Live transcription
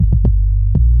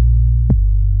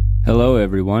Hello,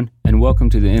 everyone, and welcome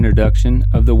to the introduction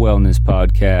of the Wellness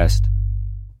Podcast.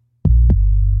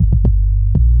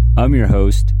 I'm your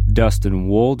host, Dustin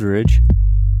Woldridge.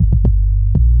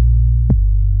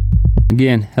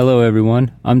 Again, hello,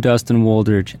 everyone. I'm Dustin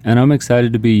Woldridge, and I'm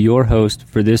excited to be your host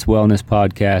for this Wellness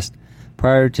Podcast.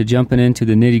 Prior to jumping into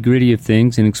the nitty-gritty of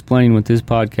things and explaining what this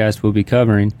podcast will be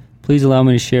covering, please allow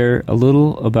me to share a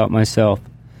little about myself.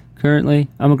 Currently,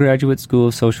 I'm a graduate school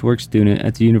of social work student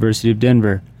at the University of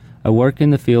Denver. I work in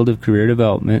the field of career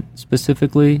development,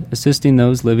 specifically assisting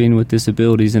those living with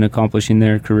disabilities in accomplishing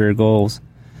their career goals.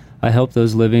 I help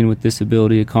those living with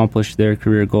disability accomplish their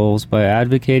career goals by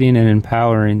advocating and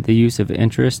empowering the use of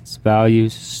interests,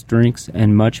 values, strengths,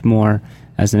 and much more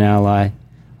as an ally.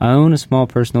 I own a small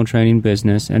personal training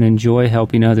business and enjoy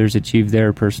helping others achieve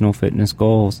their personal fitness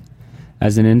goals.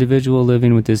 As an individual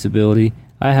living with disability,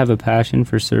 I have a passion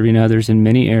for serving others in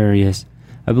many areas.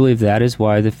 I believe that is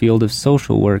why the field of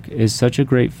social work is such a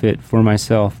great fit for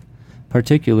myself.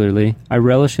 Particularly, I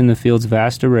relish in the field's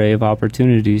vast array of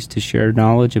opportunities to share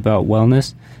knowledge about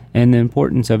wellness and the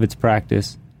importance of its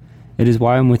practice. It is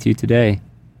why I'm with you today.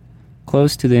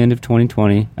 Close to the end of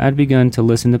 2020, I had begun to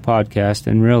listen to podcasts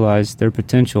and realized their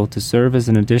potential to serve as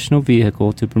an additional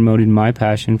vehicle to promoting my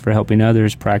passion for helping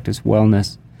others practice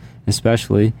wellness,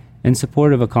 especially in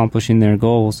support of accomplishing their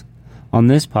goals. On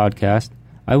this podcast,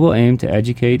 I will aim to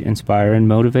educate, inspire, and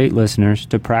motivate listeners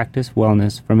to practice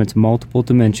wellness from its multiple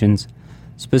dimensions,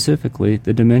 specifically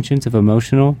the dimensions of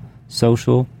emotional,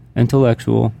 social,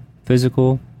 intellectual,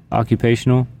 physical,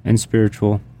 occupational, and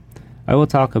spiritual. I will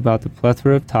talk about the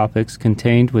plethora of topics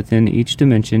contained within each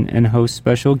dimension and host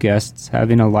special guests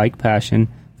having a like passion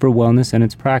for wellness and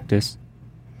its practice.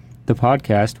 The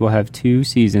podcast will have 2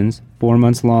 seasons, 4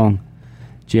 months long,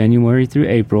 January through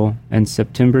April and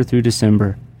September through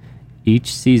December.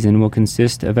 Each season will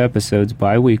consist of episodes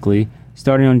bi-weekly,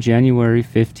 starting on January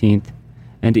 15th,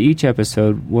 and each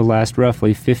episode will last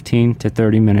roughly 15 to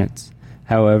 30 minutes.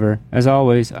 However, as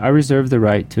always, I reserve the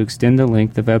right to extend the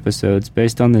length of episodes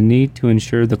based on the need to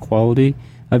ensure the quality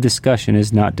of discussion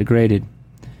is not degraded.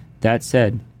 That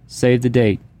said, save the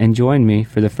date and join me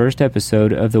for the first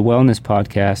episode of the Wellness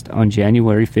Podcast on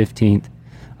January 15th.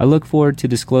 I look forward to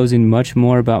disclosing much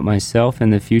more about myself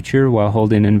in the future while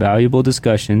holding invaluable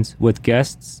discussions with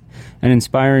guests and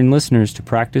inspiring listeners to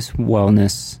practice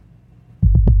wellness.